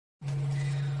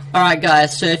Alright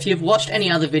guys, so if you've watched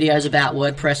any other videos about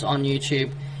WordPress on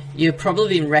YouTube, you've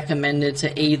probably been recommended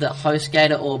to either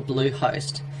HostGator or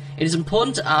Bluehost. It is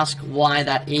important to ask why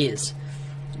that is.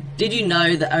 Did you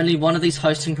know that only one of these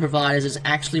hosting providers is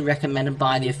actually recommended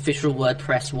by the official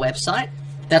WordPress website?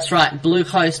 That's right,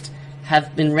 Bluehost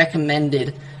have been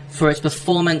recommended for its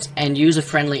performance and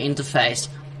user-friendly interface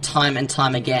time and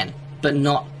time again, but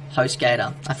not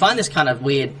HostGator. I find this kind of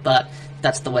weird, but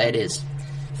that's the way it is.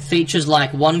 Features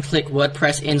like one-click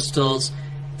WordPress installs,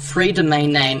 free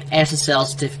domain name SSL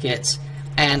certificates,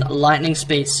 and lightning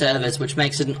speed servers, which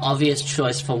makes it an obvious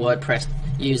choice for WordPress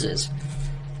users.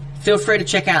 Feel free to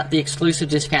check out the exclusive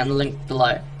discount link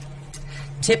below.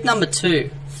 Tip number 2,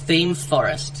 Theme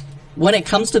Forest. When it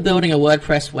comes to building a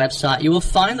WordPress website, you will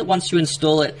find that once you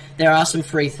install it, there are some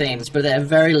free themes, but they're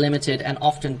very limited and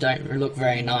often don't look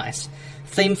very nice.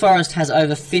 Theme Forest has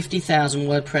over 50,000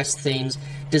 WordPress themes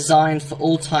designed for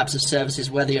all types of services,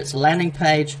 whether it's a landing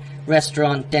page,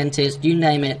 restaurant, dentist, you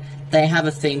name it, they have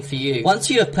a theme for you. Once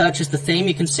you have purchased the theme,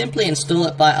 you can simply install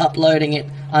it by uploading it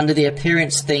under the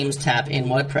Appearance Themes tab in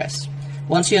WordPress.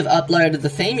 Once you have uploaded the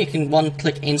theme, you can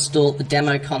one-click install the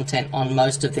demo content on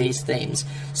most of these themes.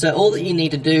 So all that you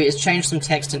need to do is change some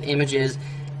text and images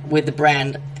with the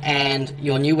brand and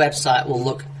your new website will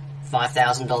look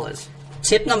 $5,000.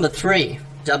 Tip number 3,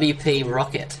 WP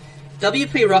Rocket.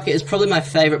 WP Rocket is probably my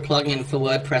favorite plugin for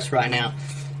WordPress right now.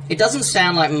 It doesn't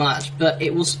sound like much, but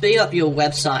it will speed up your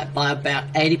website by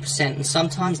about 80% and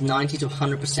sometimes 90 to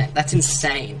 100%. That's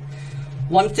insane.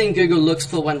 One thing Google looks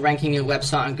for when ranking your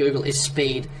website on Google is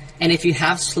speed. And if you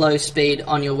have slow speed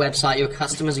on your website, your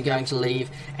customers are going to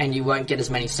leave and you won't get as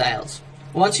many sales.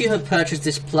 Once you have purchased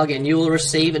this plugin, you will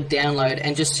receive a download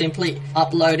and just simply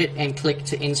upload it and click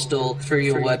to install through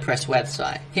your WordPress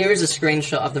website. Here is a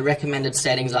screenshot of the recommended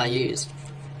settings I use.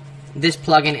 This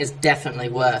plugin is definitely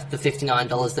worth the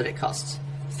 $59 that it costs.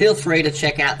 Feel free to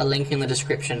check out the link in the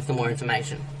description for more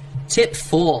information. Tip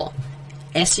 4,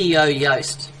 SEO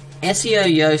Yoast. SEO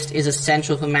Yoast is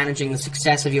essential for managing the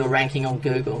success of your ranking on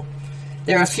Google.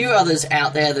 There are a few others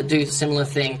out there that do a similar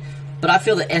thing, but I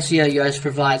feel that SEO Yoast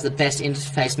provides the best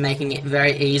interface, making it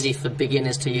very easy for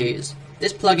beginners to use.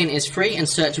 This plugin is free and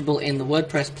searchable in the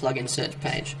WordPress plugin search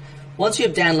page. Once you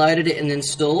have downloaded it and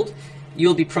installed,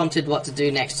 you'll be prompted what to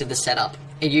do next to the setup.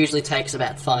 It usually takes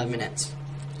about 5 minutes.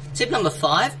 Tip number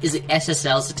 5 is the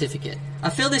SSL certificate.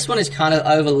 I feel this one is kind of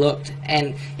overlooked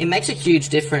and it makes a huge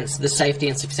difference to the safety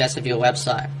and success of your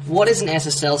website. What is an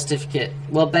SSL certificate?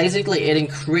 Well, basically it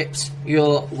encrypts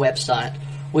your website,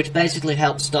 which basically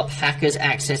helps stop hackers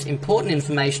access important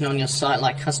information on your site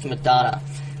like customer data.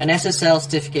 An SSL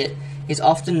certificate is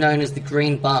often known as the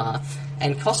green bar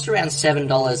and costs around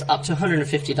 $7 up to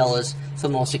 $150 for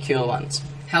more secure ones.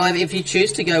 However, if you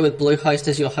choose to go with Bluehost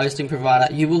as your hosting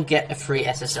provider, you will get a free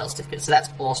SSL certificate, so that's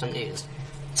awesome news.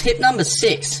 Tip number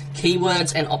 6,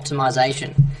 keywords and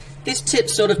optimization. This tip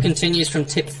sort of continues from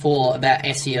tip 4 about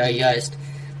SEO Yoast.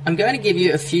 I'm going to give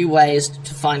you a few ways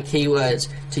to find keywords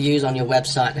to use on your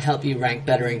website to help you rank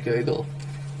better in Google.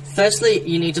 Firstly,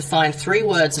 you need to find 3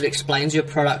 words that explains your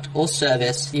product or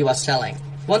service you are selling.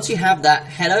 Once you have that,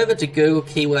 head over to Google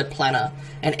Keyword Planner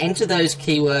and enter those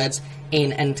keywords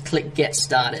in and click Get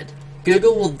Started.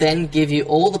 Google will then give you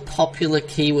all the popular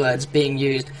keywords being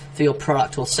used for your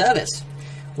product or service.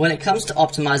 When it comes to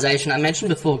optimization, I mentioned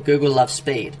before Google loves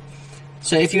speed.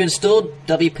 So if you installed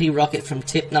WP Rocket from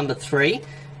tip number 3,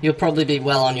 you'll probably be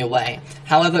well on your way.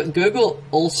 However, Google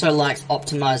also likes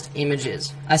optimized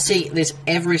images. I see this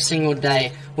every single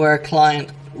day where a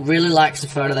client really likes a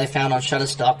photo they found on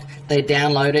Shutterstock. They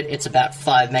download it, it's about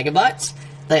 5 megabytes.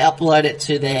 They upload it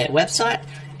to their website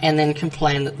and then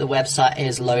complain that the website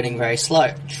is loading very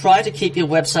slow. Try to keep your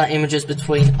website images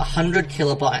between 100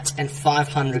 kilobytes and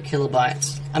 500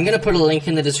 kilobytes. I'm going to put a link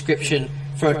in the description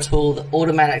for a tool that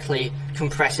automatically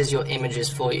compresses your images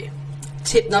for you.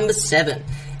 Tip number 7,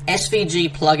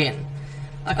 SVG plugin.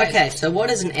 Okay, so what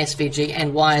is an SVG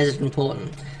and why is it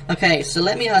important? Okay, so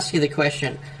let me ask you the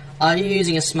question. Are you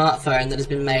using a smartphone that has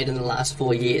been made in the last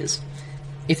 4 years?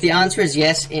 If the answer is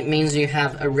yes, it means you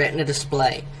have a Retina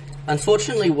display.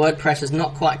 Unfortunately, WordPress is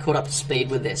not quite caught up to speed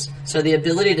with this, so the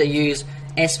ability to use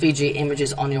SVG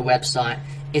images on your website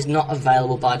is not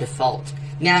available by default.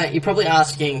 Now, you're probably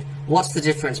asking, what's the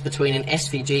difference between an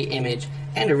SVG image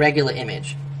and a regular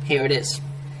image? Here it is.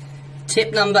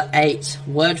 Tip number 8,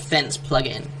 WordFence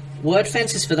plugin.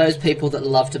 WordFence is for those people that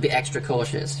love to be extra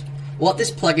cautious. What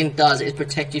this plugin does is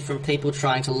protect you from people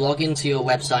trying to log into your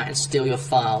website and steal your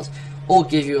files or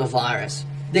give you a virus.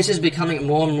 This is becoming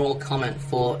more and more common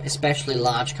for especially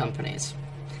large companies.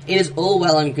 It is all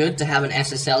well and good to have an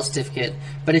SSL certificate,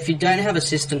 but if you don't have a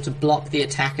system to block the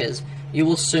attackers, you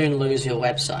will soon lose your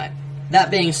website. That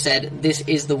being said, this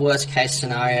is the worst case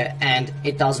scenario and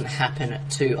it doesn't happen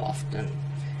too often.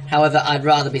 However, I'd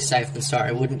rather be safe than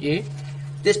sorry, wouldn't you?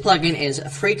 This plugin is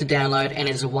free to download and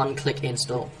is a one-click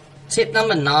install. Tip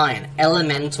number 9,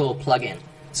 Elementor plugin.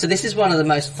 So this is one of the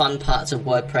most fun parts of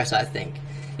WordPress, I think.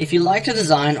 If you like to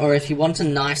design or if you want a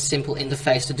nice simple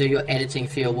interface to do your editing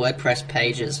for your WordPress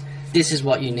pages, this is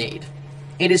what you need.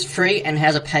 It is free and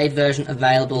has a paid version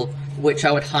available, which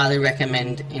I would highly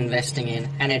recommend investing in,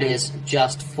 and it is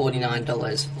just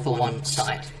 $49 for one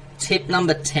site. Tip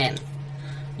number 10,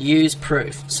 use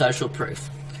proof, social proof.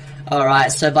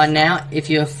 Alright, so by now, if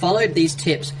you have followed these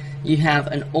tips, you have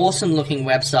an awesome looking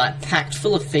website packed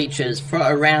full of features for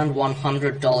around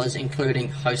 $100, including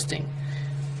hosting.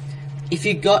 If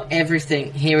you got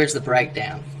everything, here is the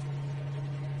breakdown.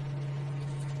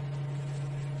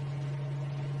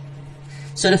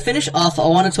 So to finish off, I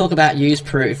want to talk about Use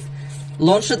Proof.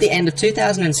 Launched at the end of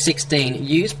 2016,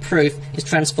 Use Proof is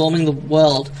transforming the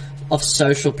world of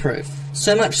social proof.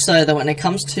 So much so that when it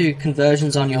comes to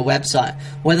conversions on your website,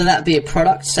 whether that be a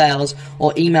product sales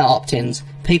or email opt-ins,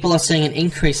 people are seeing an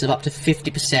increase of up to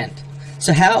 50%.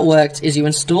 So how it works is you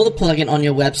install the plugin on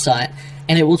your website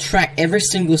and it will track every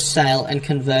single sale and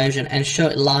conversion and show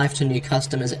it live to new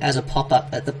customers as a pop-up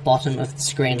at the bottom of the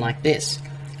screen like this.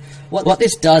 What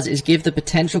this does is give the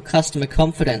potential customer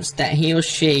confidence that he or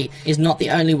she is not the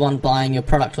only one buying your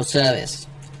product or service.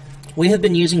 We have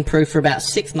been using Proof for about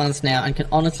 6 months now and can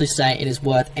honestly say it is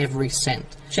worth every cent.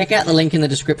 Check out the link in the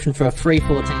description for a free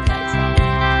 14-day